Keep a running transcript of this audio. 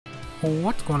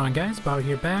What's going on, guys? Bao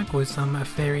here, back with some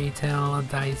Fairy Tale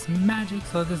Dice Magic.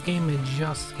 So this game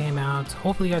just came out.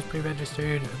 Hopefully you guys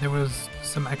pre-registered. There was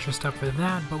some extra stuff for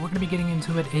that, but we're going to be getting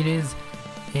into it. It is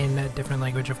in a different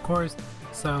language, of course,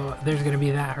 so there's going to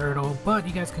be that hurdle, but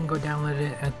you guys can go download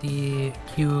it at the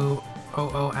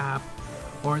QOO app,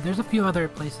 or there's a few other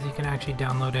places you can actually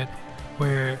download it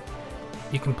where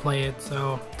you can play it,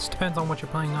 so it just depends on what you're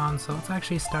playing on. So let's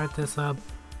actually start this up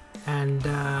and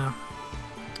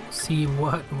see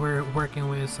what we're working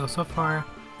with. So far,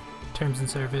 terms and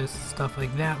service, stuff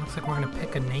like that. Looks like we're gonna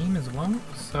pick a name as well.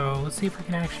 So let's see if we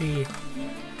can actually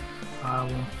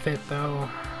won't fit though.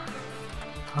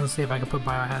 I'll see if I can put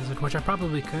Biohazard, which I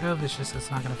probably could have. It's just it's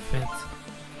not gonna fit.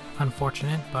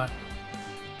 Unfortunate, but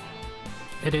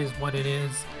it is what it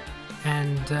is.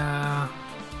 And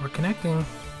we're connecting.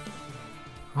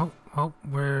 Oh,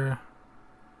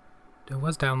 it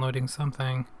was downloading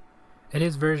something. It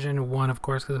is version 1, of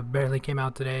course, because it barely came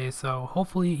out today, so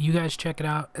hopefully you guys check it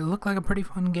out. It looked like a pretty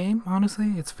fun game,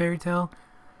 honestly. It's Fairy Tale,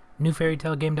 new Fairy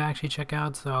Tale game to actually check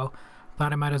out, so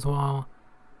thought I might as well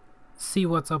see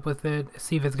what's up with it,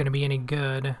 see if it's going to be any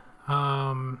good.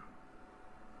 I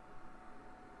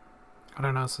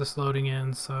don't know, it's just loading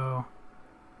in, so...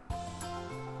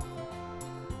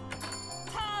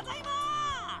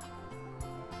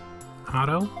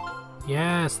 Auto?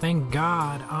 Yes, thank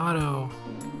God, auto.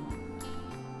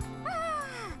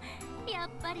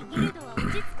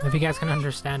 If you guys can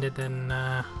understand it, then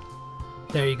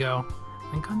there you go.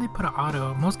 Thank God they put an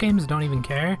auto. Most games don't even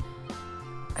care.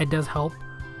 It does help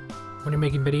when you're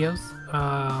making videos.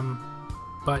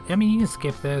 But I mean, you can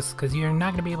skip this because you're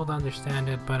not gonna be able to understand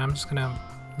it. But I'm just gonna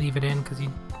leave it in because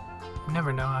you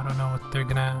never know. I don't know what they're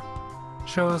gonna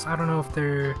show us. I don't know if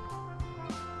they're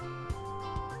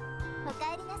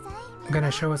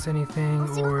gonna show us anything,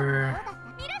 or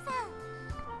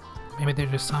maybe they're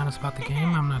just telling us about the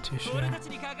game. I'm not too sure.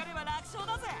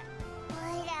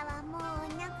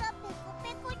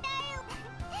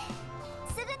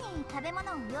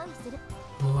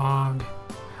 Log.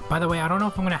 By the way, I don't know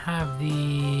if I'm gonna have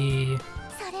the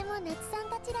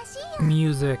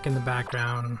music in the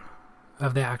background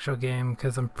of the actual game,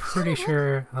 because I'm pretty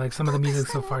sure like some of the music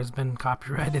so far has been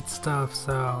copyrighted stuff,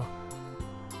 so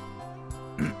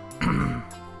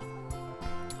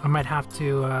I might have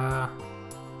to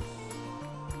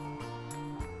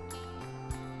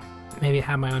maybe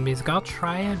have my own music. I'll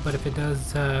try it, but if it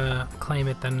does claim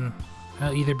it, then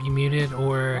I'll either be muted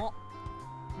or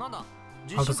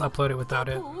I'll just upload it without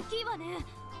it.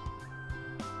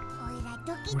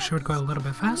 Wish it would go a little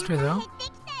bit faster though.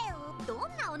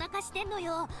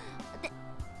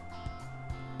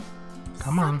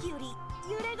 Come on.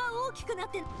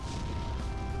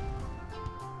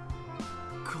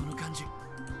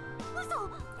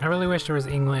 I really wish there was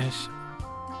English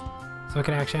so I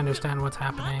could actually understand what's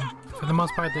happening. For the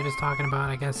most part, they're just talking about,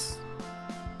 I guess,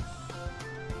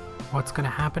 what's gonna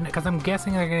happen, because I'm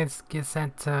guessing they're gonna get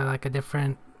sent to like a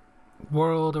different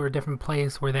world or a different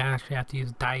place where they actually have to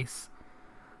use dice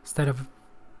instead of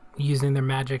using their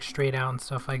magic straight out and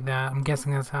stuff like that. I'm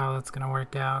guessing that's how that's gonna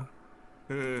work out.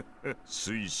 Who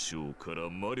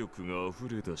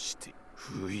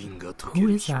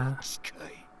is that?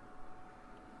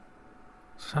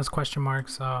 It has question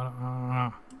marks, so I don't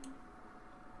know.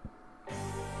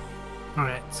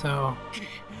 Alright, so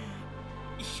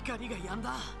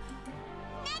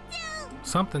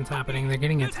something's happening. They're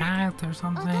getting attacked or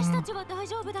something.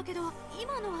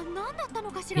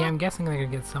 Yeah, I'm guessing they're gonna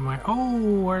get somewhere.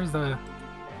 Oh, where's the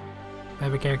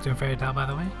every character in Fairy Tale, by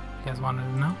the way? You guys wanted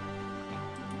to know?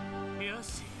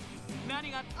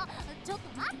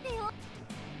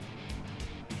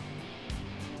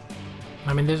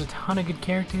 I mean, there's a ton of good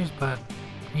characters, but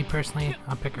me personally,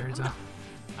 I'll pick Urza.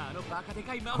 I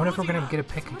wonder if we're gonna get a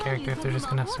pick a character if they're just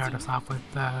gonna start us off with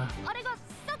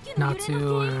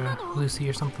Natsu or Lucy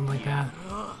or something like that.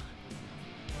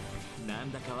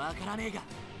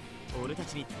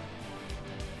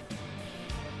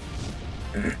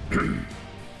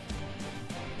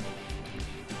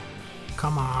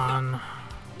 Come on.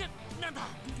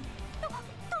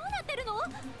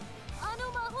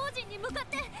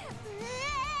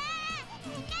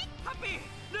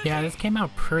 Yeah, this came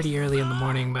out pretty early in the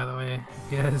morning, by the way.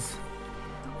 Yes,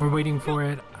 we're waiting for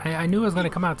it. I knew it was going to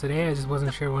come out today, I just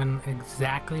wasn't sure when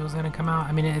exactly it was going to come out.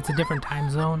 I mean, it's a different time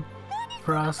zone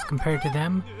for us compared to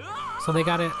them, so they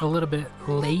got it a little bit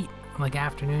late, like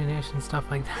afternoonish and stuff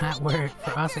like that, where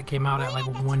for us it came out at like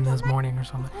 1 this morning or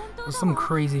something. It was some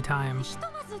crazy time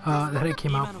that it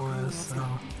came out for us, so.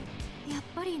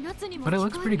 But it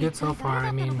looks pretty good so far. I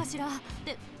mean,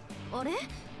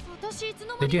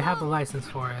 they do have the license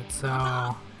for it, so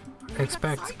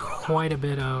expect quite a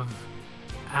bit of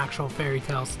actual fairy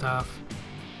tale stuff,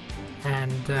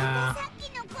 and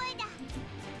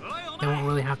they won't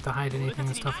really have to hide anything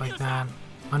and stuff like that.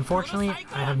 Unfortunately,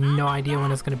 I have no idea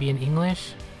when it's going to be in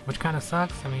English, which kind of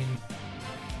sucks. I mean,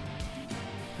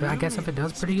 I guess if it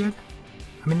does pretty good.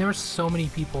 I mean, there were so many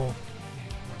people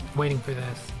waiting for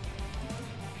this.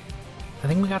 I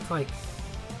think we got to like,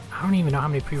 I don't even know how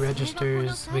many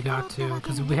pre-registers we got to,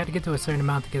 because we had to get to a certain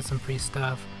amount to get some free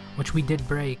stuff, which we did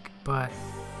break, but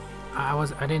I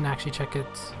didn't actually check it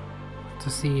to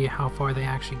see how far they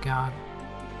actually got.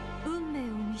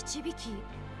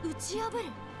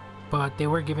 But they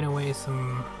were giving away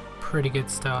some pretty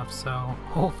good stuff, so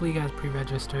hopefully you guys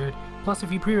pre-registered. Plus,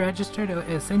 if you pre-registered,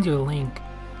 it sends you a link.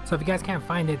 So if you guys can't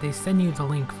find it, they send you the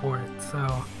link for it.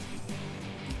 So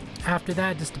after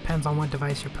that, it just depends on what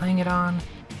device you're playing it on,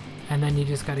 and then you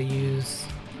just gotta use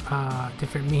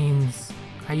different means.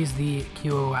 I use the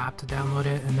QO app to download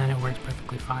it, and then it works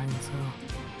perfectly fine. So,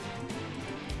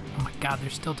 oh my God, they're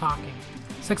still talking.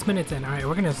 6 minutes in. All right,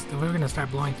 we're gonna start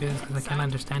blowing through this because I can't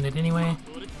understand it anyway.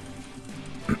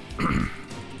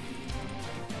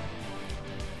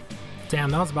 Damn,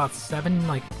 that was about 7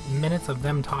 minutes of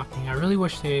them talking. I really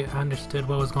wish they understood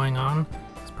what was going on.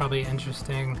 It's probably an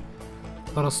interesting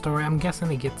little story. I'm guessing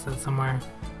they get it somewhere.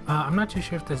 I'm not too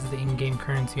sure if this is the in-game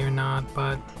currency or not,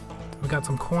 but we got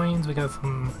some coins, we got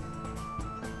some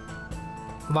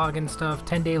login stuff,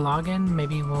 10-day login.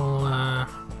 Maybe we'll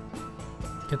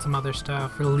get some other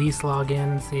stuff. Release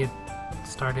login, see it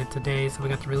started today, so we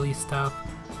got the release stuff.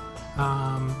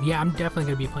 Yeah, I'm definitely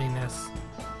gonna be playing this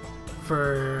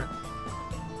for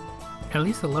at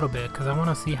least a little bit, because I want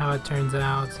to see how it turns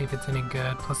out, see if it's any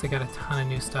good. Plus they got a ton of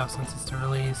new stuff since it's the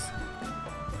release.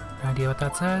 No idea what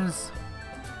that says.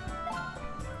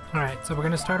 Alright, so we're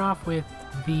gonna start off with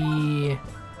the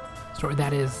story,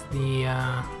 that is the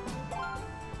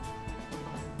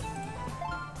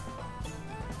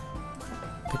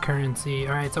currency.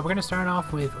 Alright, so we're gonna start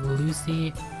off with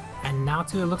Lucy and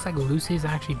Natsu. It looks like Lucy's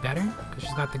actually better because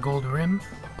she's got the gold rim,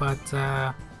 but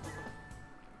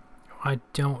I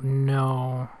don't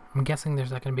know. I'm guessing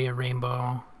there's not gonna be a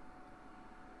rainbow.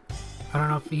 I don't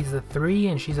know if he's a 3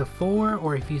 and she's a 4,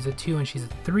 or if he's a 2 and she's a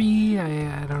 3.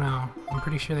 I don't know. I'm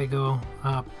pretty sure they go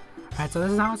up. Alright, so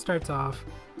this is how it starts off.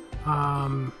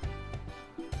 I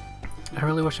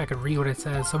really wish I could read what it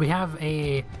says. So we have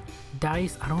a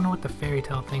dice. I don't know what the fairy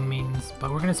tale thing means, but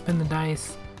we're gonna spin the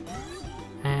dice.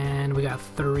 And we got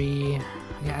 3.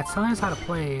 Yeah, it's telling us how to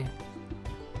play,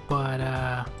 but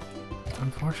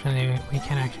unfortunately we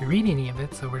can't actually read any of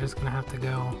it, so we're just gonna have to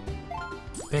go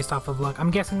based off of luck.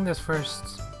 I'm guessing this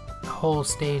first whole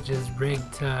stage is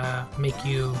rigged to make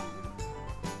you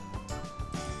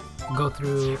go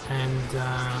through and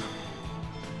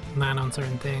land on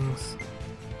certain things,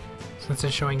 since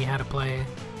it's showing you how to play.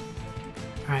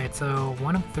 Alright, so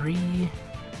 1 of 3.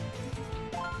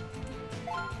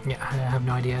 Yeah, I have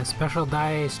no idea. Special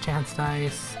dice, chance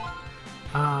dice.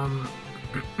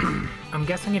 I'm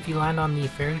guessing if you land on the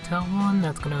fairy tale one,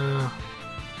 that's gonna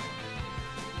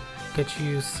get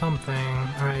you something.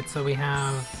 Alright, so we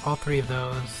have all 3 of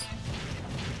those.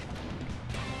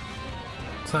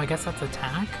 So I guess that's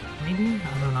attack, maybe?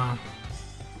 I don't know.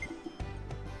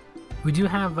 We do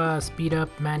have speed up,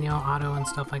 manual, auto, and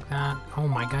stuff like that. Oh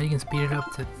my God, you can speed it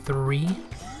up to 3?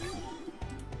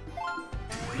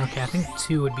 Okay, I think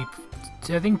 2 would be...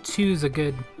 I think 2 is a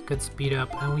good speed up.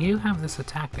 And we do have this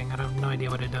attack thing. I have no idea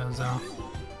what it does, though.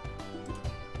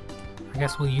 I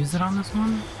guess we'll use it on this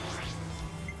one?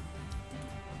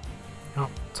 Oh,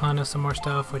 telling us some more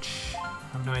stuff, which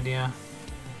I have no idea.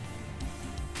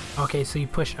 Okay, so you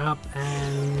push up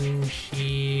and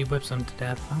she whips him to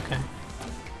death. Okay.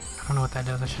 I don't know what that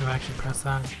does. I should have actually pressed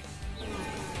that.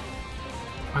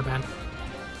 My bad.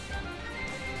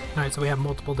 Alright, so we have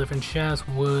multiple different chests,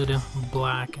 wood,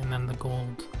 black, and then the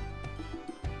gold.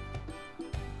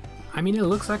 I mean, it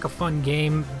looks like a fun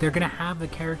game. They're gonna have the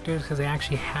characters because they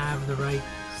actually have the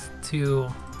rights to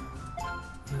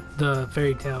the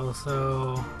fairy tale,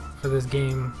 so for this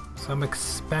game. So I'm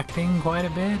expecting quite a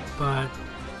bit, but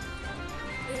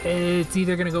it's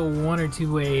either gonna go one or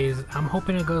 2 ways. I'm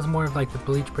hoping it goes more of like the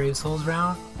Bleach Brave Souls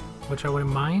route, which I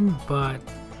wouldn't mind, but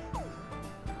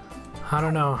I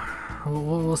don't know.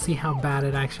 We'll see how bad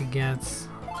it actually gets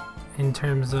in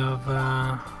terms of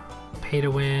pay to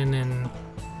win, and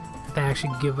if they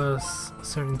actually give us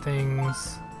certain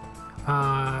things.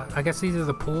 I guess these are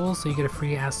the pools, so you get a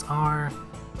free SR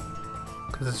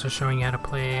because it's just showing you how to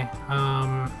play.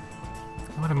 I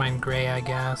wouldn't mind Gray, I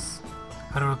guess.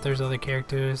 I don't know if there's other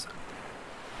characters.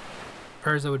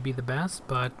 Urza would be the best,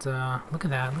 but look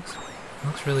at that. Looks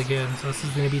Looks really good. So this is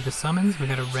going to be the summons. We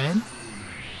got a red.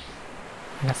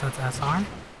 I guess that's SR.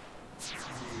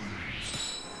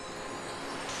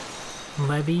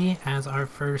 Levy as our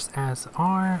first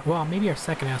SR. Well, maybe our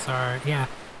second SR. Yeah,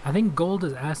 I think gold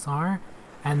is SR.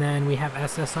 And then we have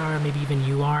SSR, maybe even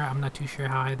UR. I'm not too sure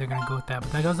how high they're going to go with that.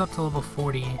 But that goes up to level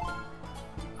 40.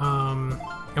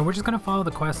 And we're just going to follow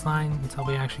the quest line until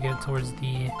we actually get towards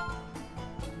the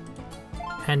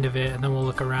end of it. And then we'll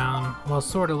look around. Well,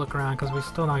 sort of look around because we're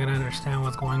still not going to understand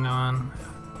what's going on.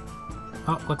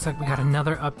 Oh, looks like we got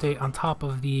another update on top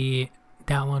of the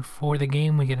download for the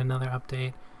game. We get another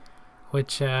update,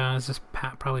 which is just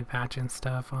probably patching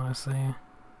stuff, honestly.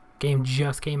 Game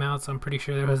just came out, so I'm pretty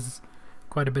sure there was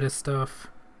quite a bit of stuff.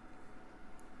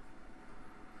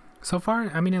 So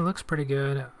far, I mean, it looks pretty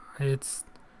good. It's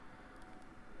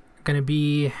gonna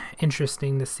be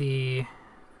interesting to see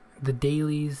the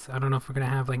dailies. I don't know if we're gonna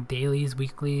have like dailies,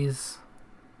 weeklies,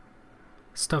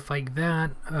 stuff like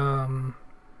that. We're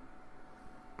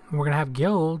gonna have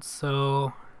guilds,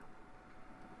 so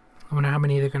I wonder how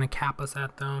many they're gonna cap us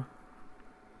at though.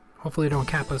 Hopefully they don't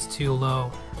cap us too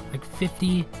low, like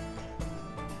 50.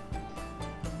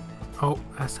 Oh,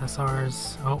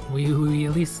 SSRs. Oh, we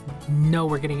at least know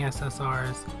we're getting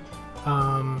SSRs.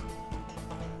 I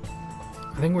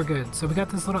think we're good. So we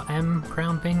got this little M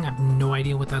crown thing. I have no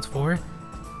idea what that's for.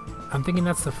 I'm thinking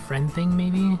that's the friend thing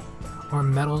maybe, or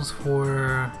medals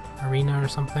for arena or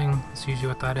something. That's usually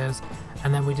what that is.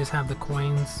 And then we just have the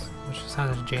coins, which just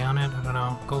has a J on it. I don't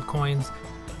know, gold coins.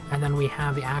 And then we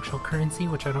have the actual currency,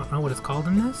 which I don't know what it's called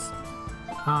in this.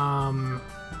 And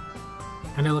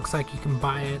it looks like you can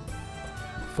buy it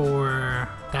for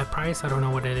that price. I don't know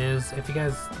what it is. If you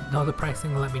guys know the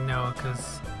pricing, let me know,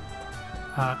 because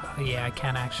yeah, I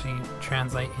can't actually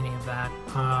translate any of that.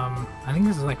 I think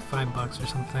this is like $5 or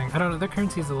something. I don't know, their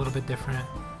currency is a little bit different.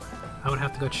 I would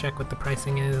have to go check what the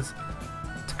pricing is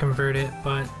to convert it,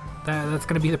 but that's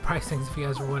gonna be the pricings if you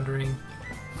guys are wondering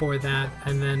for that.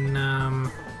 And then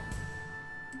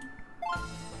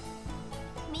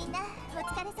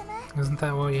isn't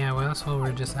that what? Yeah, well, that's what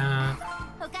we're just at.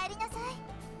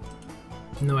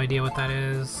 No idea what that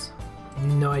is.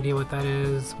 No idea what that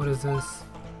is. What is this?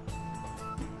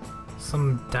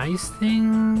 Some dice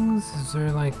things? Is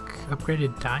there like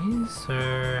upgraded dice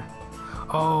or?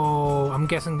 Oh, I'm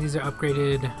guessing these are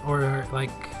upgraded or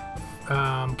like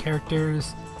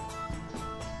characters.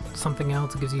 Something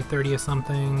else gives you 30 or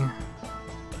something.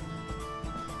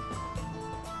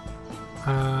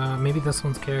 Maybe this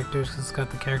one's characters because it's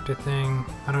got the character thing.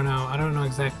 I don't know. I don't know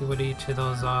exactly what each of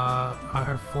those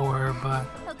are for, but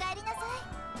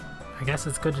I guess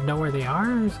it's good to know where they are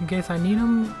in case I need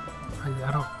them.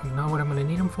 I don't know what I'm going to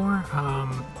need them for.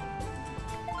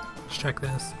 Let's check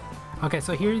this. Okay,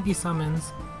 so here are these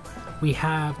summons. We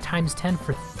have times 10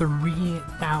 for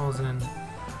 3,000.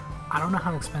 I don't know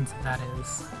how expensive that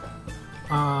is.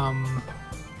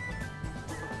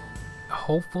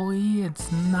 Hopefully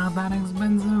it's not that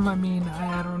expensive. I mean,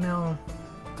 I don't know.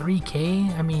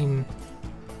 3K? I mean,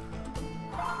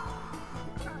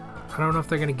 I don't know if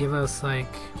they're gonna give us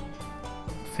like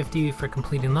 50 for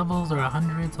completing levels or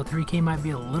 100, so 3K might be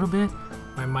a little bit,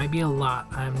 or it might be a lot.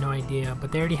 I have no idea,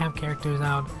 but they already have characters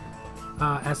out,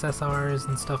 SSRs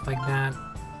and stuff like that.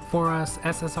 For us,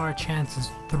 SSR chance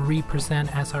is 3%,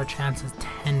 SR chance is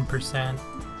 10%,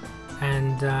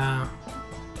 and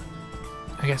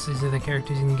I guess these are the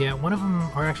characters you can get. One of them,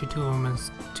 or actually two of them, is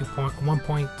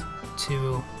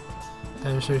 1.2.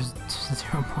 There's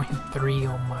 0.3.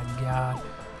 Oh my god.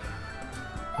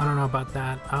 I don't know about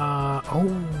that. Oh,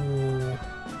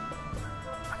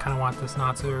 I kind of want this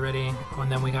Natsu already. Oh,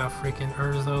 and then we got freaking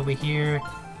Urza over here.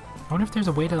 I wonder if there's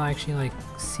a way to actually like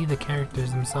see the characters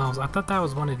themselves. I thought that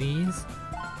was one of these,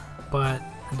 but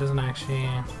it doesn't actually.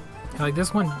 Like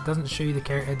this one doesn't show you the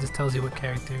character. It just tells you what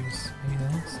characters. Maybe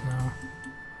this? No.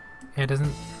 Yeah, it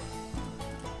doesn't.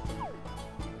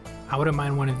 I wouldn't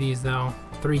mind one of these though.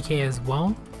 3K as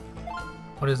well.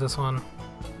 What is this one?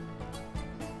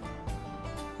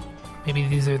 Maybe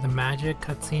these are the magic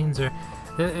cutscenes, or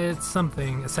it's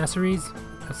something. Accessories?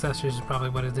 Accessories is probably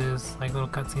what it is. Like little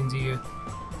cutscenes you use.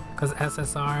 Because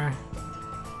SSR.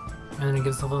 And then it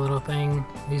gives a little thing.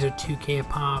 These are 2K a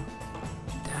pop.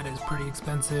 That is pretty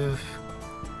expensive.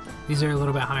 These are a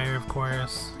little bit higher, of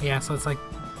course. Yeah, so it's like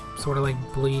sort of like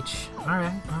Bleach.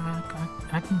 Alright,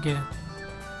 I can get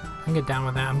down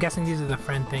with that. I'm guessing these are the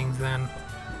friend things then.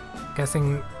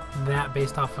 Guessing that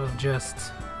based off of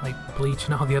just like Bleach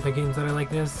and all the other games that are like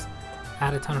this.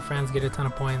 Add a ton of friends, get a ton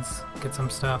of points, get some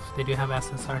stuff. They do have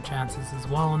SSR chances as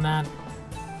well on that.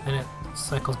 And it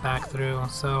cycles back through.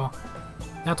 So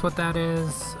that's what that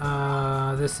is.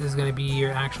 This is going to be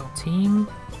your actual team.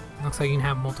 Looks like you can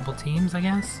have multiple teams, I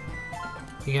guess.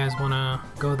 If you guys want to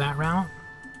go that route.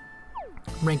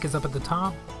 Rank is up at the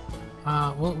top.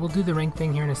 We'll do the rank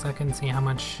thing here in a second, see how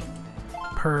much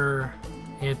per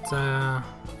it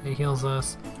heals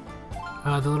us.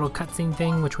 The little cutscene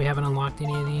thing, which we haven't unlocked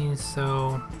any of these,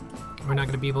 so we're not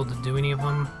going to be able to do any of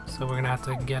them. So we're going to have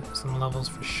to get some levels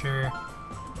for sure.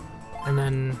 And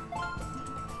then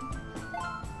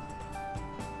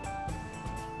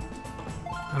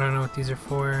I don't know what these are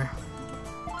for.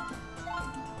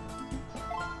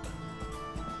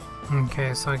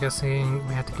 Okay, so I guess we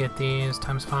have to get these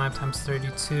times 5 times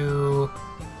 32.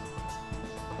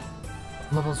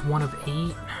 Levels 1 of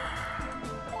 8.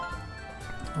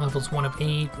 Levels 1 of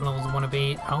 8. Levels 1 of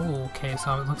 8. Oh, okay,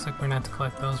 so it looks like we're gonna have to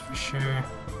collect those for sure.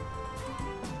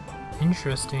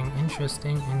 Interesting,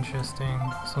 interesting, interesting.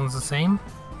 This one's the same?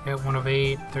 Yeah, 1 of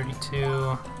 8,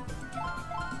 32.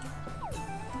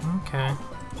 Okay.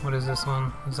 What is this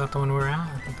one? Is that the one we're at?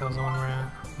 I think that was the one we're at.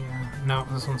 Yeah. No,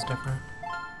 this one's different.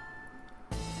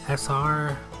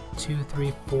 SR 2,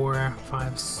 3, 4,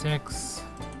 5, 6.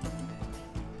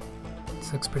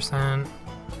 6%.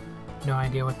 No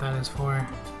idea what that is for.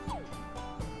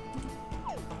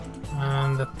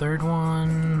 And the third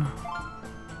one.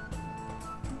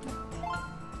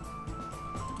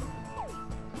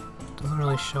 Doesn't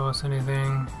really show us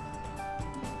anything.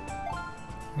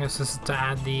 I guess this is to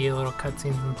add the little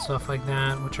cutscenes and stuff like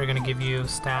that, which are going to give you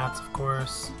stats, of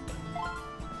course.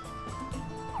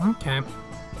 Okay.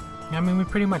 I mean, we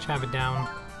pretty much have it down.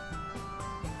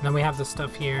 And then we have the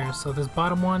stuff here. So this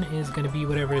bottom one is going to be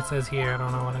whatever it says here. I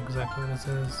don't know what exactly this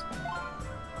is.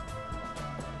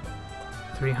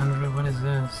 300, what is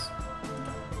this?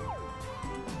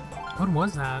 What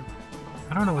was that?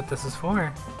 I don't know what this is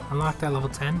for. Unlocked at level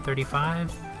 10,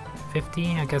 35, 50.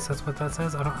 I guess that's what that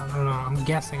says. I don't know. I'm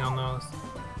guessing on those.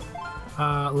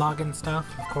 Login stuff,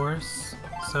 of course.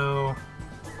 So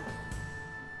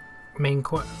main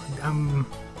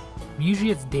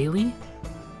usually it's daily.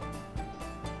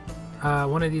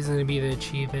 One of these is going to be the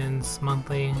achievements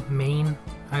monthly main.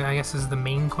 I guess this is the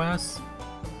main quest.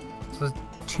 So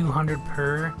it's 200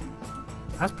 per.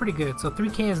 That's pretty good. So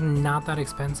 3K is not that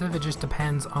expensive. It just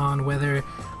depends on whether,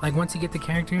 like, once you get the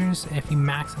characters, if you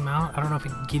max them out, I don't know if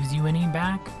it gives you any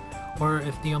back, or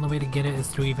if the only way to get it is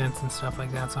through events and stuff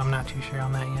like that. So I'm not too sure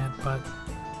on that yet, but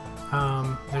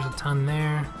there's a ton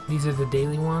there. These are the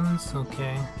daily ones.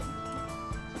 Okay.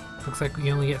 Looks like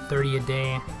you only get 30 a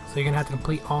day. So you're gonna have to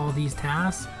complete all these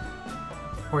tasks,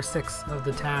 or 6 of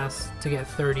the tasks to get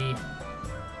 30.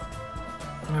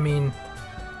 I mean,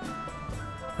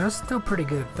 that's still pretty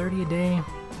good. 30 a day.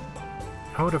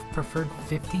 I would have preferred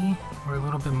 50 or a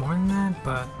little bit more than that,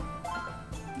 but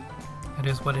it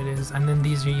is what it is. And then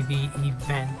these are the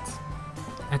events.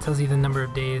 That tells you the number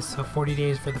of days. So 40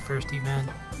 days for the first event,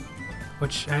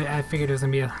 which I figured it was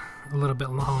gonna be a little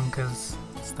bit long because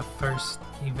it's the first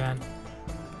event.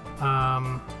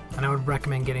 And I would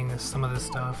recommend getting some of this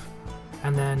stuff.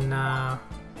 And then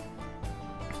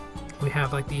we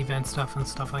have like the event stuff and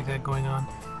stuff like that going on.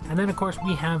 And then of course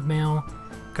we have mail,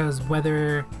 because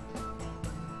whether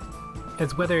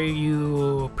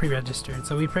you pre-registered.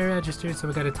 So we pre-registered, so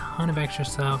we got a ton of extra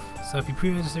stuff. So if you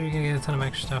pre-registered, you're gonna get a ton of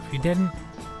extra stuff. If you didn't,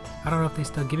 I don't know if they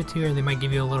still give it to you, or they might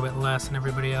give you a little bit less than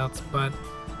everybody else. But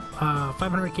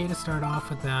 500k to start off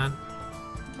with that,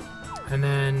 and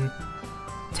then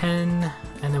 10,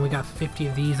 and then we got 50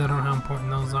 of these. I don't know how important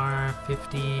those are.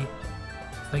 50. So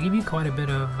they give you quite a bit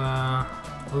of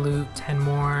loot. 10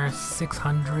 more.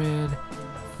 600.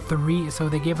 3. So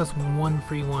they gave us 1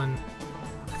 free one.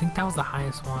 I think that was the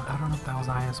highest one. I don't know if that was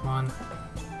the highest one.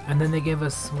 And then they gave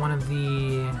us one of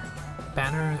the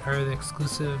banner, or the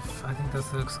exclusive. I think that's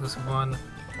the exclusive one.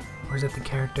 Or is it the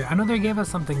character? I know they gave us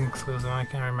something exclusive. I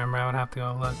can't remember. I would have to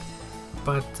go look.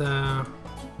 But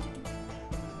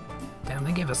damn,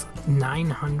 they gave us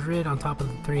 900 on top of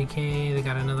the 3K. They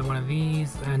got another one of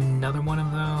these, another one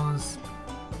of those.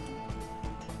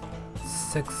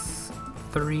 6,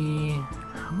 3.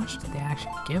 How much did they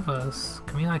actually give us?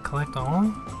 Can we like collect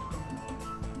all?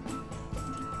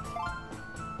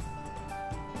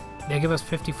 They give us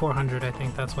 5,400, I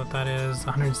think that's what that is.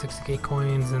 160k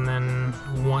coins, and then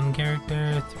 1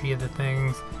 character, 3 of the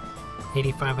things,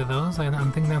 85 of those. I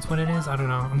think that's what it is. I don't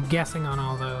know. I'm guessing on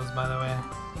all those, by the way.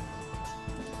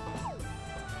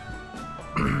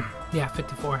 Yeah,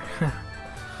 54.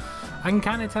 I can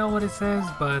kind of tell what it says,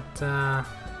 but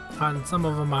on some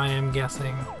of them I am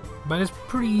guessing. But it's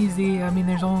pretty easy. I mean,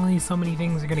 there's only so many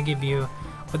things they're gonna give you,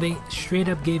 but they straight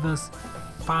up gave us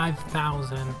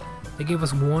 5,000. They gave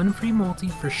us 1 free multi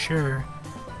for sure,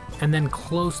 and then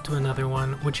close to another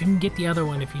one, which you can get the other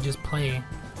one if you just play.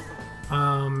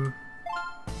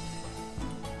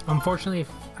 Unfortunately,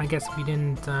 I guess if you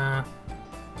didn't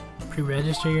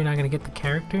pre-register, you're not gonna get the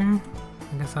character.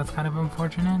 I guess that's kind of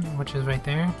unfortunate, which is right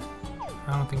there.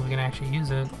 I don't think we can actually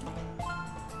use it.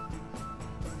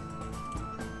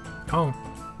 Oh,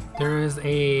 there is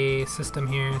a system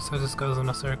here, so it just goes in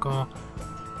a circle.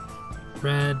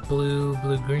 Red, blue,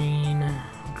 blue, green,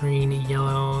 green,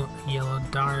 yellow, yellow,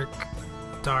 dark,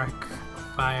 dark,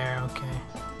 fire. Okay.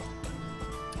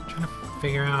 I'm trying to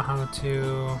figure out how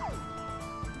to...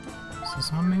 Is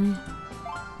this one maybe?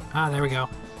 Ah, there we go.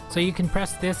 So you can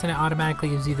press this and it automatically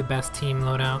gives you the best team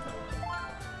loadout.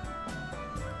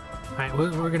 Alright,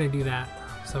 we're gonna do that.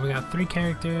 So we got 3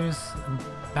 characters,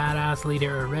 badass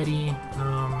leader already.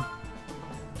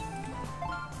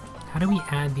 How do we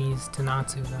add these to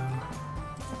Natsu though?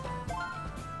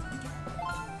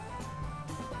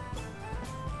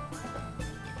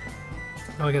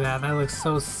 Look at that, that looks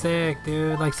so sick,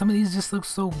 dude. Like, some of these just look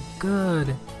so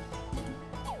good.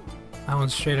 That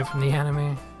one's straight up from the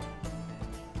anime.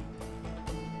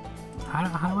 How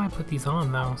do I put these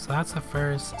on though? So that's the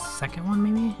first, second one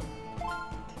maybe?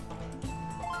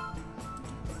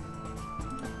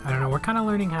 I don't know, we're kind of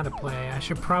learning how to play. I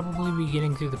should probably be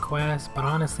getting through the quest, but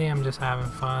honestly I'm just having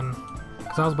fun.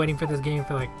 Because I was waiting for this game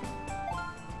for like,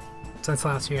 since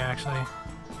last year actually.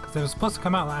 Because it was supposed to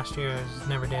come out last year, it just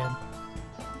never did.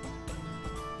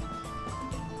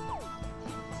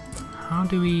 How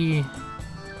do we...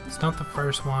 It's not the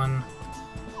first one.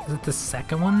 Is it the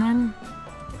second one then?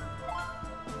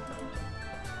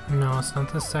 No, it's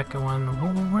not the second one.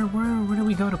 Where do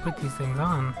we go to put these things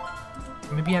on?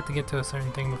 Maybe you have to get to a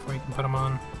certain thing before you can put them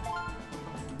on.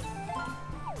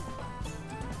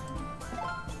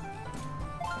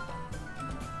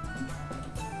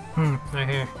 Right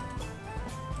here.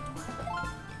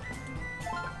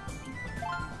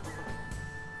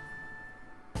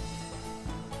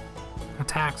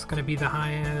 Attack's gonna be the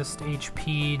highest,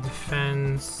 HP,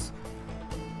 defense,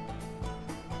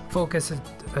 focus,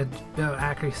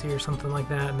 accuracy or something like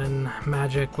that, and then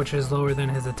magic, which is lower than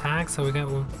his attack. So we got,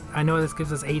 I know this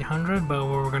gives us 800, but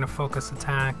we're gonna focus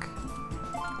attack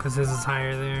because his is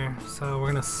higher there. So we're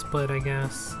gonna split, I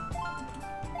guess.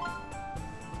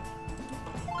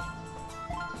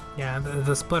 Yeah,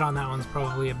 the split on that one's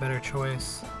probably a better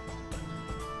choice.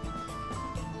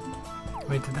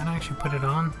 Wait, did that actually put it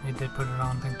on? It did put it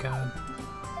on, thank God.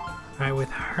 Alright, with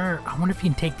her, I wonder if you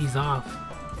can take these off.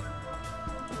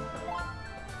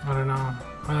 I don't know.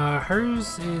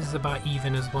 Hers is about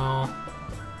even as well.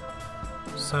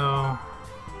 So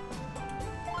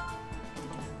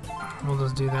we'll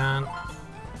just do that.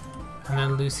 And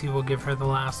then Lucy will give her the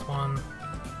last one.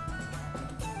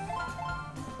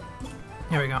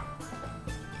 There we go.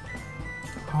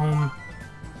 Home.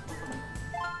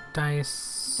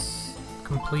 Dice.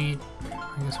 Complete.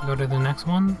 I guess we'll go to the next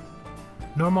one.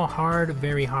 Normal, hard,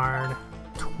 very hard.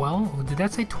 12? Did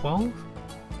that say 12?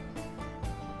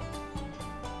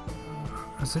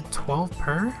 Is it 12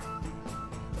 per?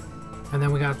 And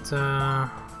then we got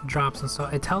drops and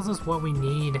stuff. It tells us what we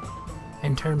need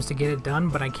in terms to get it done,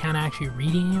 but I can't actually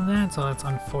read any of that, so that's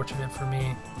unfortunate for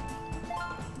me.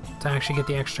 To actually get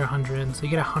the extra 100. So you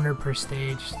get 100 per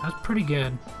stage. That's pretty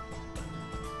good.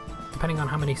 Depending on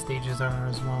how many stages there are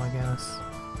as well, I guess.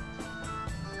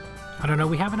 I don't know,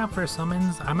 we have enough for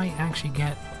summons. I might actually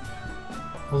get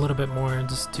a little bit more and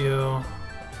just do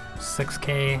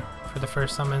 6k for the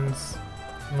first summons.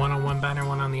 One on one banner,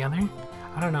 one on the other.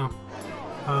 I don't know.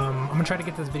 I'm gonna try to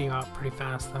get this video out pretty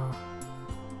fast though.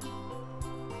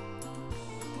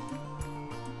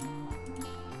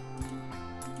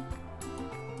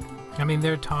 I mean,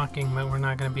 they're talking, but we're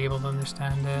not gonna be able to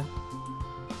understand it,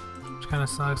 which kind of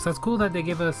sucks. That's cool that they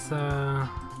give us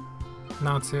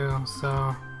Natsu,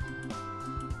 so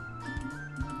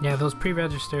yeah, those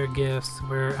pre-register gifts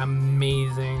were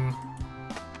amazing.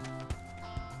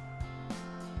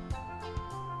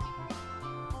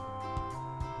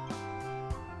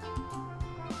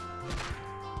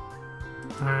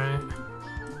 Alright.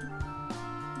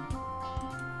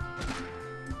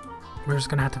 We're just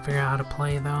gonna have to figure out how to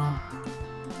play though.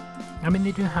 I mean,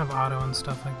 they do have auto and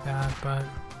stuff like that, but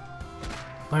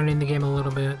learning the game a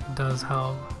little bit does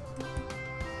help.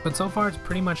 But so far it's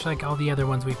pretty much like all the other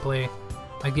ones we play.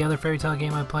 Like the other Fairy Tail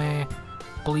game I play,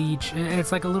 Bleach,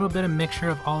 it's like a little bit of mixture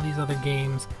of all these other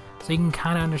games. So you can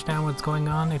kind of understand what's going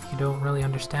on if you don't really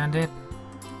understand it.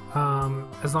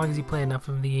 As long as you play enough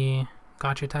of the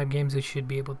gacha type games, you should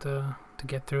be able to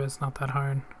get through. It's not that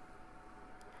hard.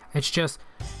 It's just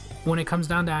when it comes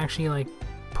down to actually like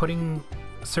putting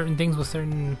certain things with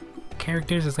certain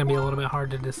characters, it's gonna be a little bit hard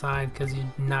to decide because you're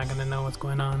not gonna know what's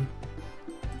going on.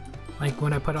 Like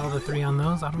when I put all the 3 on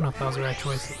those, I don't know if that was the right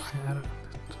choice.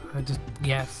 I just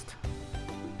guessed.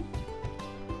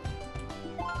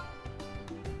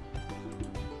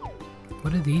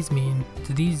 What do these mean?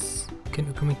 Do these,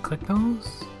 can we click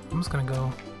those? I'm just gonna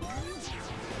go.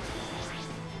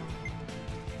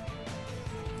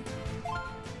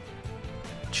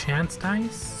 Chance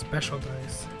dice? Special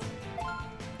dice.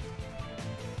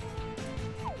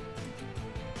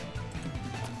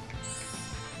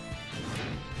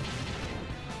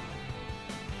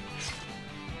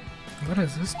 What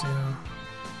does this do?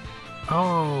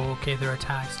 Oh, okay, their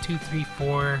attacks. 2, 3,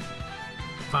 4,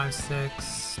 5,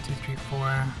 6, 2, 3,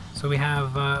 4. So we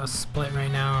have a split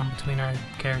right now between our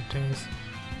characters.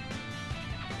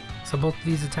 So both of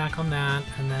these attack on that,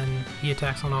 and then he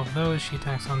attacks on all of those, she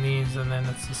attacks on these, and then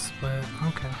it's a split.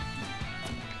 Okay.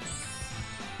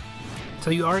 So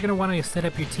you are going to want to set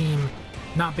up your team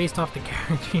not based off the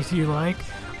characters you like,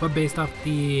 but based off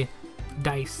the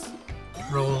dice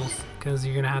rolls, because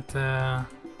you're going to have to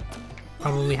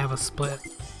probably have a split.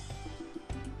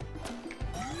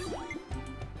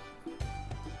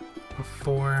 Or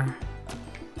 4.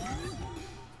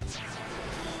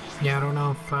 Yeah, I don't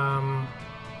know if,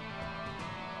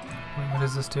 what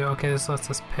does this do? Okay, this lets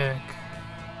us pick.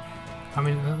 I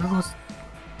mean, those,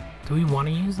 do we want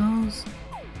to use those?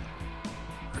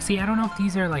 See, I don't know if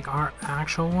these are like our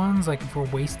actual ones, like if we're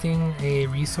wasting a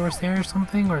resource there or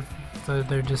something, or if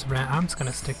they're just I'm just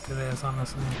gonna stick to this,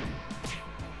 honestly.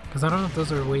 Because I don't know if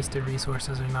those are wasted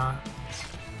resources or not.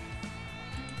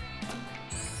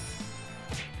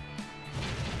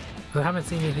 I haven't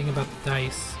seen anything about the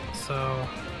dice, so...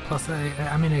 Plus,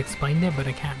 I mean, I explained it, but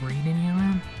I can't read any of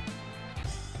it.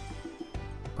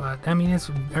 But, I mean,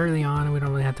 it's early on, and we don't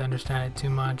really have to understand it too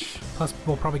much. Plus,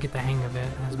 we'll probably get the hang of it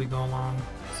as we go along.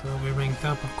 So, we ranked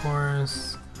up, of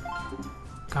course.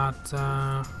 Got,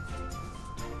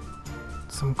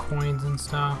 some coins and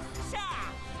stuff.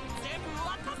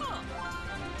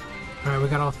 Alright, we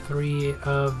got all 3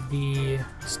 of the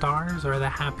stars, or the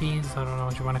happies. I don't know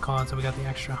what you want to call it. So, we got the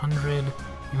extra 100,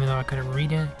 even though I couldn't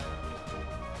read it.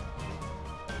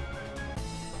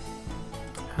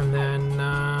 And then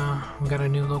we got a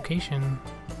new location.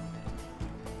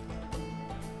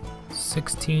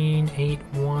 16, 8,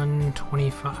 1,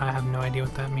 25. I have no idea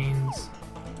what that means.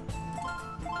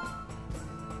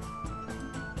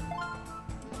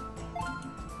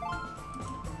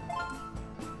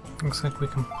 Looks like we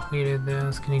completed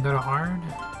this. Can you go to hard?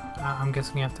 I'm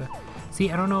guessing you have to. See,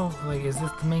 I don't know. Like, is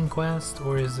this the main quest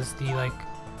or is this the like?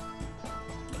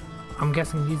 I'm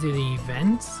guessing these are the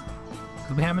events.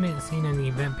 We haven't seen an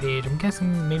event page. I'm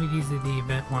guessing maybe these are the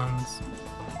event ones.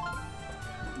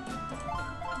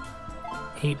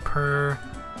 8 per.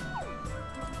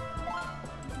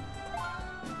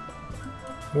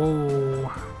 Whoa.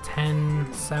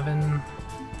 10, 7.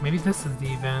 Maybe this is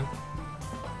the event.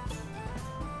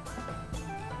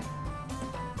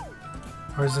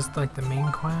 Or is this like the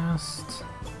main quest?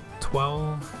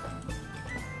 12.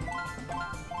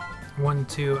 1,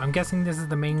 2. I'm guessing this is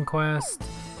the main quest.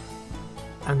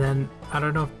 And then, I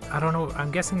don't know,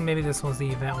 I'm guessing maybe this one's the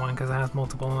event one because it has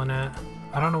multiple in it.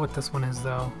 I don't know what this one is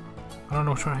though. I don't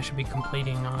know which one I should be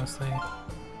completing, honestly.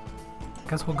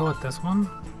 Guess we'll go with this one.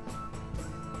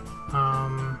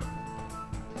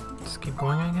 Just keep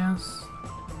going, I guess.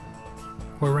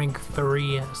 We're rank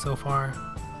 3 so far.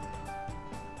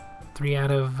 3 out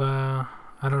of, I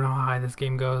don't know how high this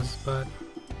game goes, but...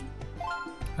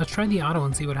 Let's try the auto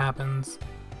and see what happens.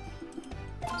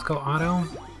 Let's go auto.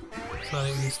 So I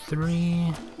use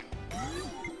 3,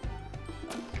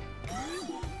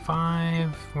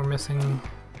 5, we're missing.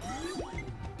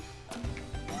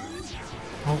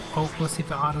 Oh, let's see if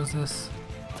it autos this.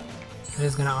 It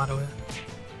is gonna auto it.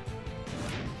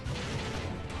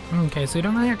 Okay, so you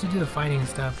don't really have to do the fighting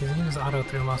stuff, because you can just auto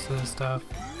through most of this stuff.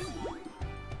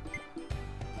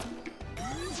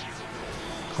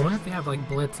 I wonder if they have like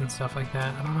blitz and stuff like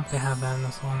that. I don't know if they have that in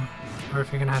this one. Or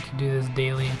if you're gonna have to do this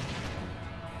daily.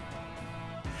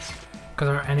 Because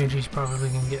our energy's probably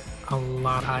gonna get a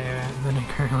lot higher than it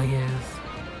currently is.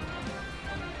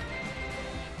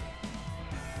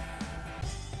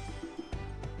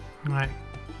 Alright,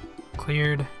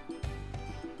 cleared.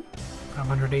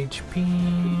 500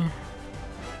 HP.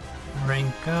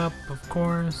 Rank up, of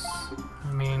course.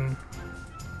 I mean...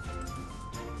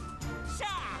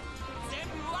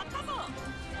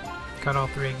 Got all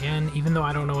 3 again, even though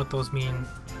I don't know what those mean.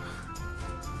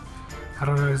 I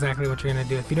don't know exactly what you're gonna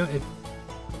do. If you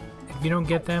don't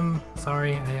get them,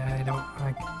 sorry,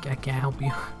 I can't help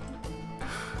you.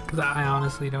 Because I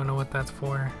honestly don't know what that's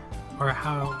for, or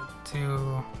how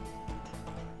to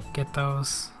get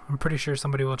those. I'm pretty sure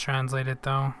somebody will translate it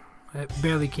though. It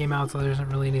barely came out, so there isn't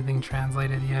really anything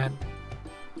translated yet.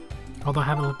 Although I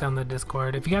haven't looked on the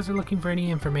Discord. If you guys are looking for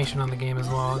any information on the game as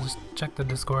well, just check the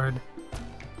Discord.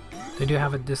 They do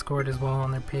have a Discord as well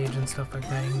on their page and stuff like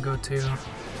that you can go to.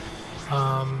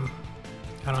 I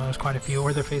don't know, there's quite a few,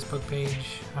 or their Facebook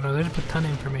page. I don't know, there's a ton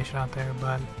of information out there,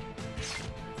 but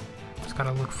just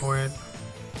gotta look for it.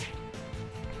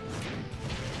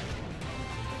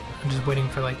 I'm just waiting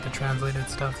for like the translated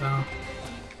stuff though.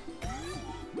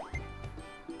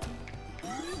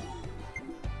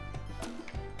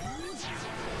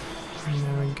 And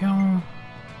there we go.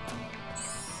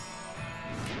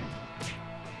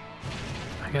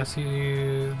 I guess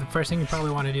the first thing you probably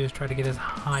want to do is try to get as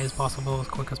high as possible, as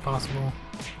quick as possible.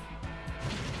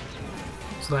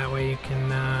 So that way you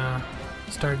can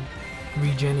start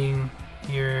regenning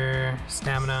your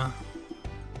stamina.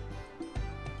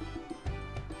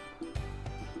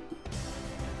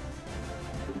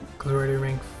 Because we're already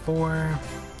rank 4.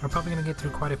 We're probably going to get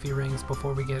through quite a few rings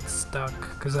before we get stuck.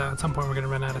 Because at some point we're going to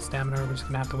run out of stamina, we're just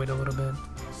going to have to wait a little bit.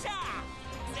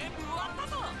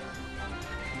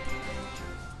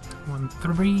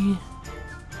 1-3.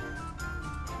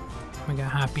 We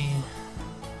got happy.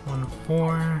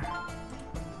 1-4.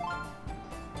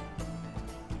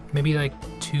 Maybe like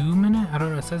 2 minutes? I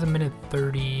don't know, it says a minute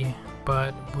 30,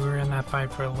 but we were in that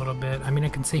fight for a little bit. I mean, I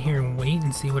can sit here and wait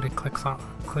and see what it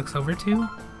clicks over to.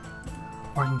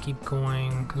 Or I can keep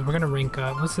going, because we're going to rank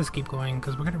up. Let's just keep going,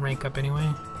 because we're going to rank up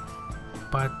anyway.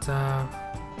 But,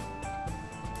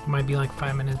 it might be like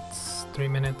 5 minutes, 3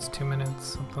 minutes, 2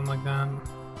 minutes, something like that.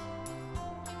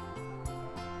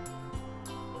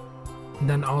 And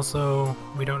then also,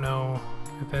 we don't know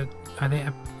if it... I think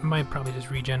I might probably just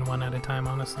regen one at a time,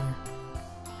 honestly.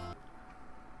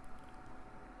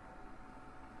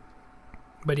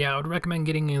 But yeah, I would recommend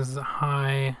getting as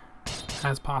high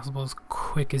as possible, as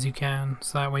quick as you can,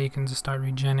 so that way you can just start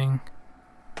regenning.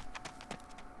 I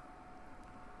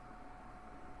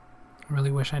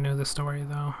really wish I knew the story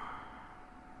though.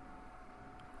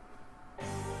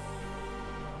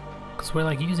 Because we're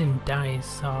like using dice,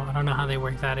 so I don't know how they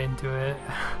work that into it.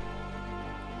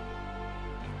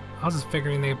 I was just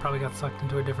figuring they probably got sucked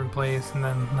into a different place and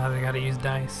then now they gotta use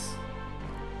dice.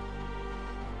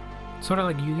 Sort of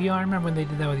like Yu-Gi-Oh! I remember when they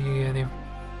did that with Yu-Gi-Oh! They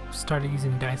started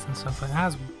using dice and stuff like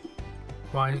that.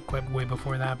 That was quite way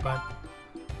before that, but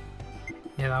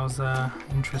yeah, that was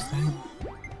interesting.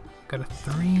 Got a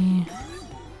 3.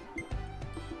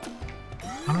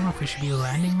 I don't know if we should be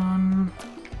landing on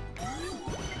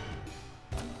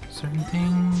certain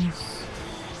things.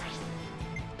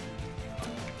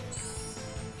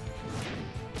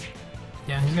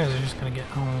 Yeah, these guys are just gonna get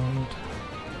owned.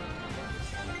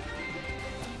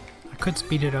 I could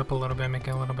speed it up a little bit, make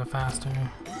it a little bit faster.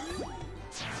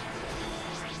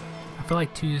 I feel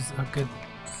like 2 is a good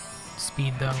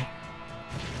speed though.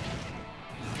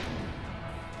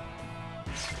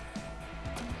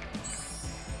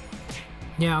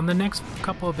 Yeah, on the next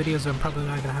couple of videos I'm probably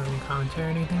not gonna have any commentary or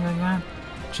anything like that.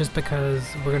 Just because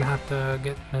we're gonna have to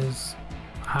get as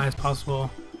high as possible.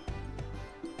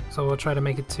 So we'll try to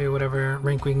make it to whatever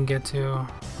rank we can get to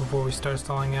before we start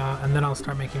stalling out, and then I'll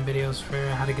start making videos for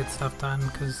how to get stuff done,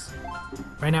 because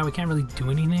right now we can't really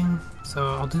do anything. So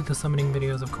I'll do the summoning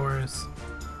videos, of course.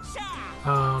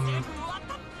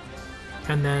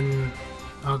 And then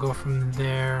I'll go from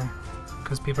there,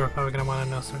 because people are probably gonna want to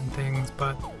know certain things.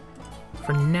 But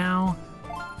for now,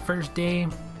 first day,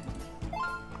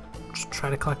 just try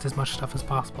to collect as much stuff as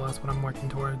possible. That's what I'm working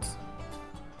towards.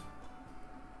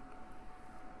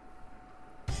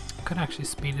 Could actually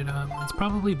speed it up. It's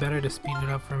probably better to speed it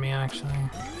up for me, actually.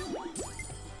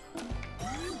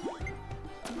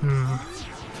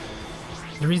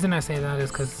 The reason I say that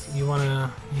is because you want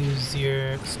to use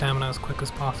your stamina as quick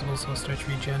as possible, so it starts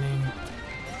regenning.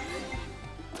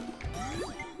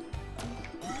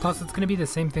 Plus, it's going to be the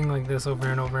same thing like this over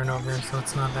and over and over, so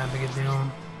it's not that big a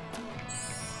deal.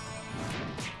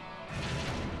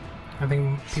 I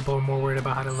think people are more worried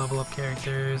about how to level up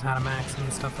characters, how to max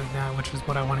and stuff like that, which is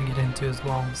what I want to get into as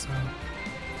well, so.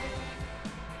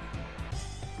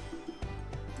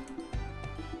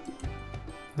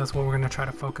 That's what we're going to try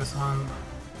to focus on.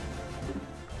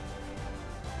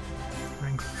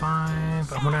 Rank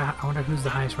 5. I wonder who's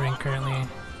the highest rank currently.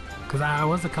 Because I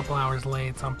was a couple hours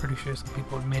late, so I'm pretty sure some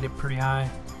people have made it pretty high.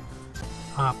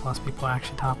 Plus people are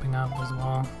actually topping up as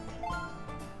well.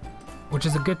 Which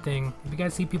is a good thing. If you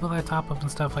guys see people that top up and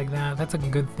stuff like that, that's a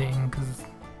good thing, because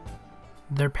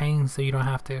they're paying so you don't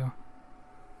have to.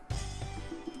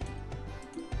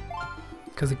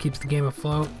 Because it keeps the game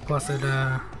afloat, plus it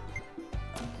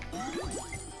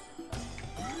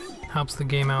helps the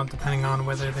game out depending on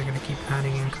whether they're going to keep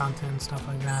adding in content and stuff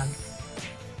like that.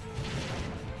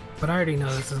 But I already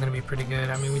know this is going to be pretty good.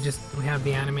 I mean, we have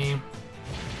the anime,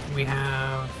 we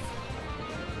have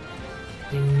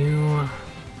the new,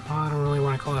 I don't really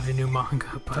want to call it a new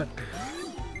manga, but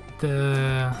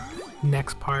the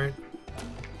next part,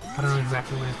 I don't know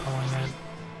exactly what he's calling it,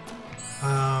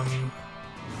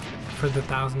 for the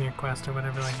 1,000-year quest or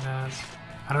whatever like that.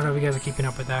 I don't know if you guys are keeping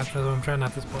up with that, so I'm trying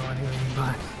not to spoil anything,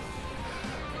 but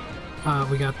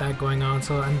we got that going on.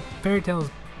 So Fairy Tail is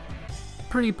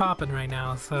pretty popping right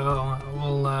now, so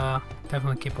we'll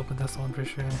definitely keep up with this one for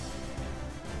sure.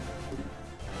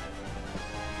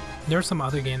 There are some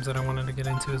other games that I wanted to get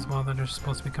into as well that are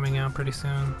supposed to be coming out pretty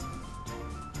soon.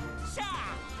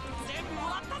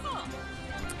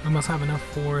 I must have enough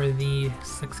for the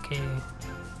 6K.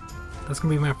 That's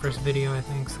gonna be my first video, I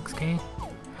think. 6K?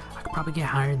 I could probably get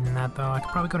higher than that though. I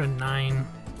could probably go to 9.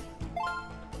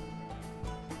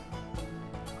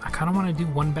 I kinda wanna do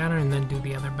one banner and then do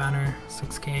the other banner.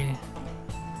 6K.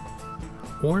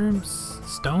 Orbs?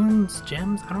 Stones?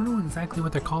 Gems? I don't know exactly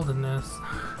what they're called in this.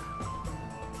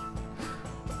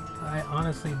 I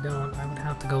honestly don't. I would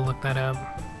have to go look that up.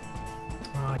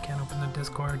 Oh, I can't open the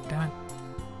Discord. Damn it.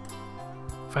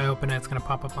 If I open it, it's gonna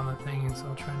pop up on the thing, so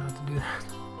I'll try not to do that.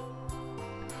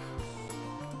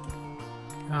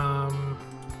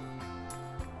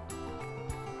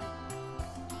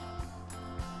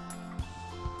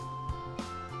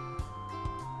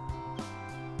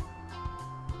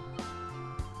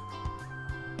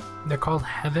 They're called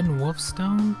Heaven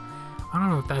Wolfstone? I don't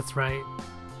know if that's right,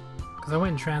 because I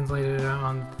went and translated it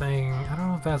on the thing. I don't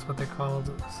know if that's what they're called.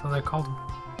 So they're called...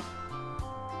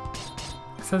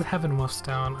 It says Heaven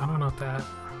Wolfstone. I don't know if that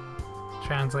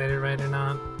translated right or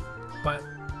not, but...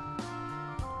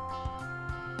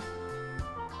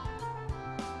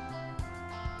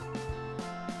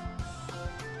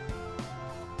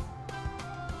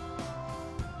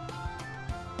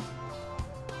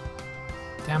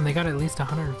 Damn, they got at least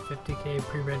 150k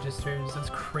pre-registers. That's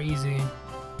crazy.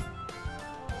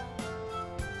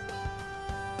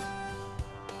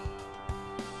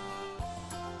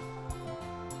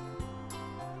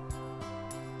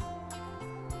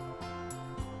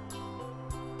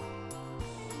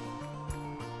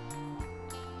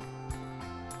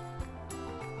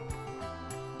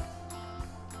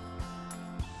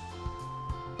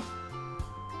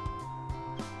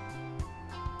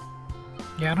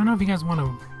 Yeah, I don't know if you guys want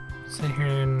to sit here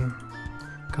and...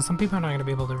 Because some people are not going to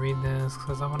be able to read this,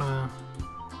 because I want to...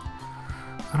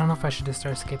 I don't know if I should just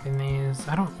start skipping these.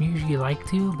 I don't usually like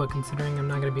to, but considering I'm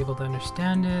not going to be able to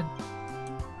understand it...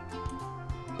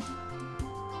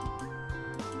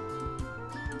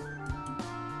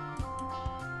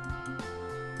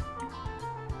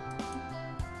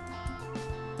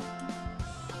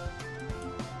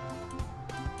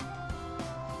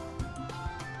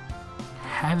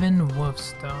 Heaven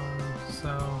Wolfstone,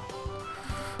 so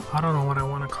I don't know what I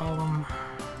want to call them.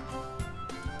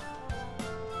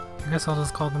 I guess I'll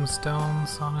just call them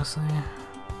stones, honestly.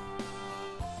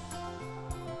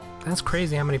 That's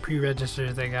crazy how many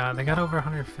pre-registers they got. They got over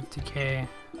 150k.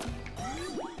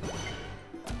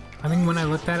 I think when I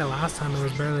looked at it last time it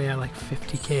was barely at like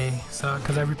 50k, so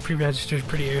because I pre-registered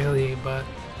pretty early, but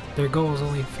their goal was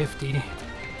only 50.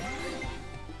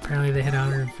 Apparently they hit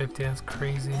 150, that's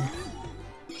crazy.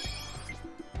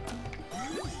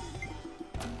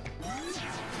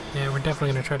 Yeah, we're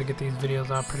definitely going to try to get these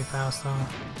videos out pretty fast though.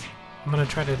 I'm going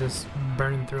to try to just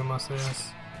burn through most of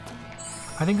this.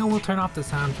 I think I will turn off the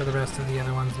sound for the rest of the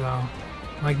other ones though.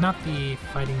 Like, not the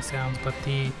fighting sounds, but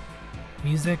the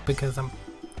music, because I'm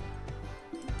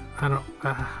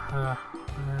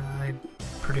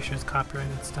pretty sure it's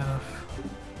copyrighted stuff.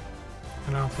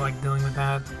 I don't feel like dealing with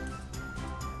that.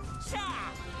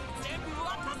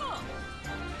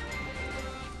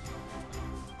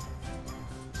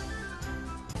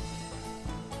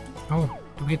 Oh,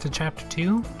 did we get to chapter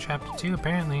 2? Chapter 2,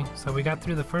 apparently. So we got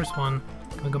through the first one.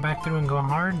 Can we go back through and go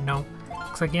hard? No.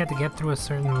 Looks like you have to get through a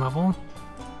certain level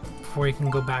before you can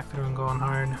go back through and go on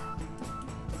hard.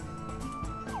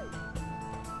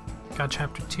 Got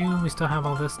chapter 2. We still have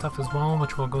all this stuff as well,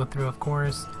 which we'll go through, of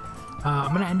course.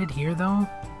 I'm gonna end it here, though.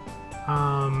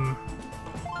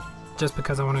 Just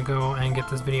because I want to go and get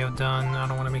this video done. I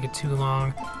don't want to make it too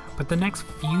long. But the next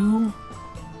few...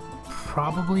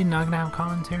 probably not gonna have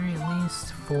commentary, at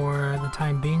least for the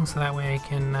time being, so that way I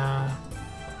can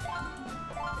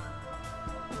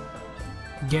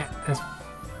get as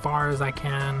far as I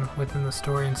can within the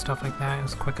story and stuff like that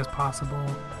as quick as possible,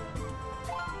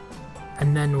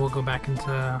 and then we'll go back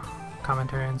into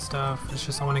commentary and stuff. It's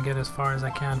just I want to get as far as I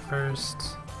can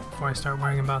first before I start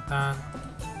worrying about that.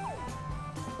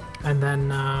 And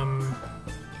then,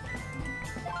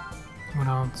 what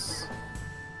else?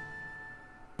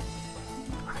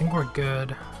 I think we're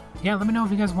good. Yeah, let me know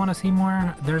if you guys want to see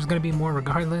more. There's going to be more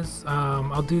regardless.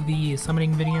 I'll do the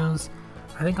summoning videos.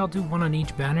 I think I'll do one on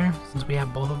each banner since we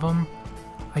have both of them.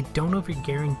 I don't know if you're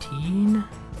guaranteed.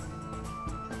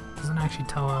 Doesn't actually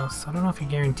tell us. I don't know if you're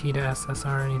guaranteed a SSR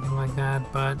or anything like that,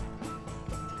 but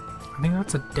I think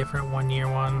that's a different 1 year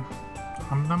one.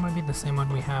 That might be the same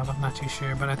one we have, I'm not too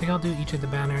sure, but I think I'll do each of the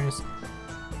banners.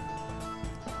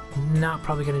 Not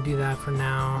probably gonna do that for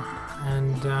now,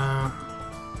 and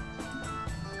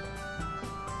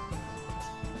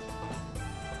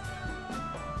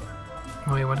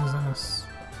wait, what is this?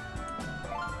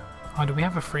 Oh, do we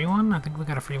have a free one? I think we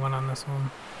got a free one on this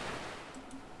one.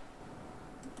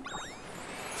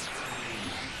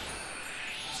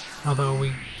 Although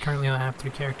we currently only have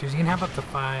 3 characters. You can have up to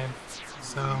 5,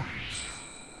 so...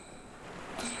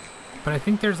 But I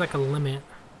think there's like a limit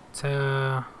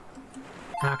to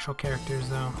actual characters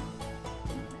though.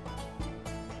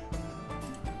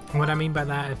 And what I mean by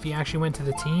that, if you actually went to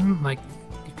the team, like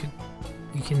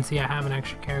you can see I have an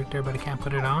extra character but I can't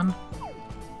put it on.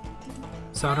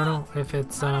 So I don't know if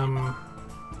it's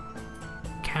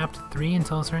capped 3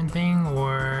 until a certain thing,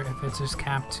 or if it's just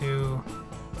capped to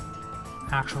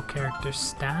actual character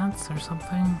stats or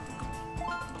something.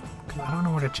 'Cause I don't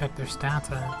know where to check their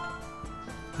stats at.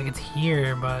 Like it's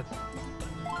here, but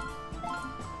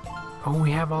oh,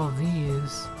 we have all of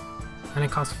these, and it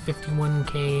costs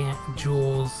 51k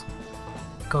jewels.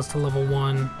 It goes to level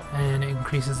 1, and it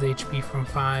increases the HP from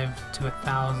 5 to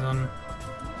 1,000.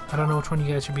 I don't know which one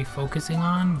you guys should be focusing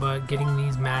on, but getting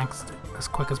these maxed as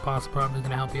quick as possible probably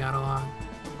gonna help you out a lot.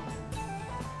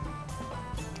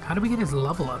 How do we get his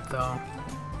level up though?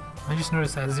 I just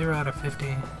noticed that 0 out of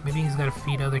 50. Maybe he's gotta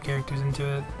feed other characters into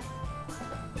it.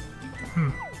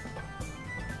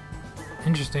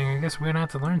 Interesting. I guess we're gonna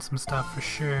have to learn some stuff for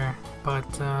sure, but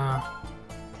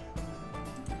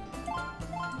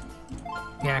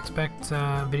yeah, expect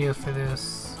videos for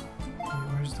this.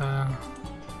 Where's the...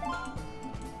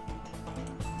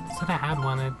 Said I had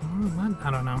one. What?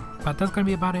 I don't know. But that's gonna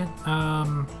be about it.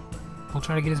 We'll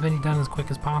try to get as many done as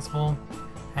quick as possible.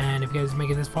 And if you guys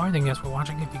make it this far, thank you guys for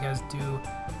watching. If you guys do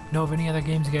know of any other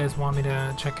games you guys want me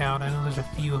to check out, I know there's a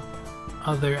few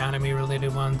other anime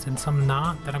related ones and some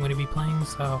not that I'm going to be playing,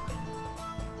 so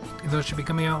those should be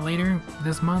coming out later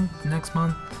this month, next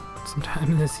month,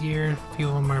 sometime this year. A few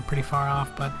of them are pretty far off,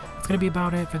 but that's going to be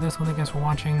about it for this one. Thank you guys for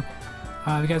watching.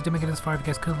 If you guys did make it this far, if you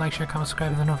guys could like, share, comment,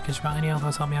 subscribe, and the notification about any of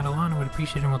those help me out a lot, I would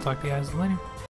appreciate it, and we'll talk to you guys later.